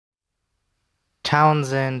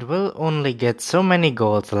Townsend will only get so many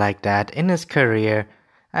goals like that in his career,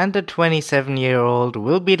 and the 27-year-old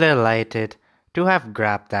will be delighted to have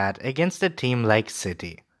grabbed that against a team like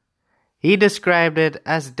City. He described it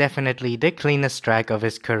as definitely the cleanest strike of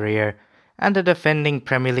his career, and the defending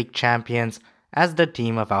Premier League champions as the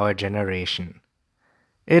team of our generation.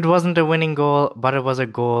 It wasn't a winning goal, but it was a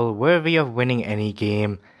goal worthy of winning any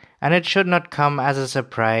game, and it should not come as a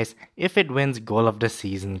surprise if it wins goal of the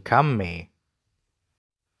season come May.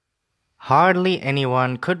 Hardly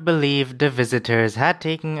anyone could believe the visitors had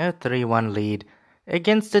taken a 3-1 lead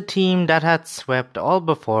against a team that had swept all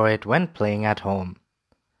before it when playing at home.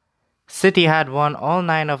 City had won all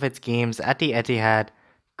 9 of its games at the Etihad,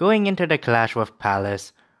 going into the clash with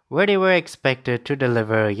Palace, where they were expected to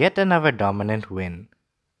deliver yet another dominant win.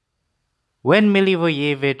 When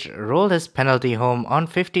Milivojevic rolled his penalty home on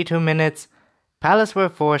 52 minutes, Palace were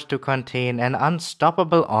forced to contain an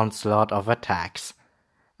unstoppable onslaught of attacks,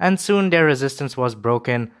 and soon their resistance was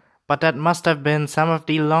broken, but that must have been some of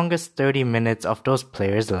the longest 30 minutes of those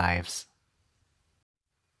players' lives.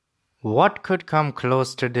 What could come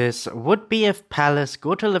close to this would be if Palace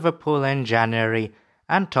go to Liverpool in January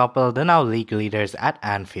and topple the now league leaders at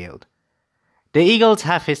Anfield. The Eagles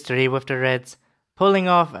have history with the Reds, pulling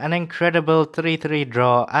off an incredible 3-3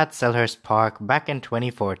 draw at Selhurst Park back in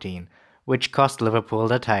 2014, which cost Liverpool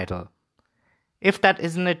the title. If that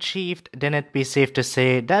isn't achieved, then it'd be safe to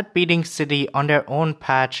say that beating City on their own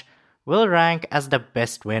patch will rank as the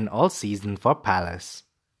best win all season for Palace.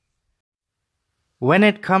 When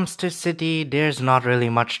it comes to City, there's not really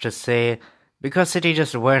much to say, because City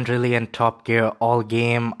just weren't really in top gear all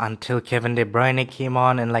game until Kevin De Bruyne came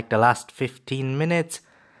on in like the last 15 minutes.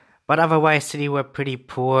 But otherwise, City were pretty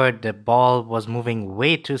poor. The ball was moving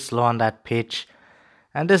way too slow on that pitch.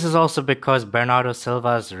 And this is also because Bernardo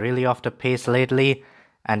Silva is really off the pace lately.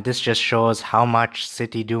 And this just shows how much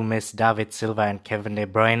City do miss David Silva and Kevin De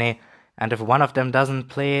Bruyne. And if one of them doesn't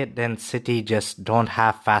play, then City just don't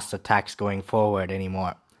have fast attacks going forward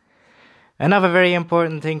anymore. Another very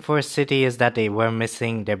important thing for City is that they were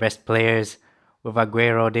missing their best players, with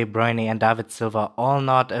Aguero, De Bruyne and David Silva all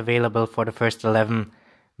not available for the first 11.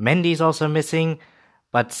 Mendy's also missing,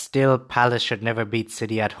 but still Palace should never beat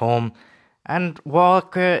City at home. And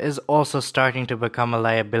Walker is also starting to become a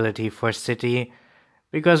liability for City,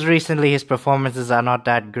 because recently his performances are not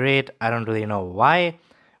that great. I don't really know why,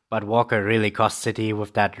 but Walker really cost City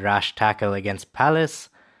with that rash tackle against Palace.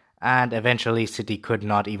 And eventually City could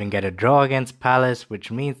not even get a draw against Palace, which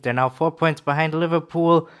means they're now 4 points behind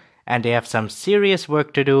Liverpool, and they have some serious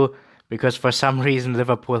work to do, because for some reason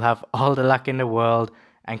Liverpool have all the luck in the world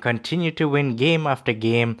and continue to win game after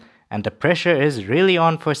game, and the pressure is really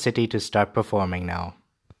on for City to start performing now.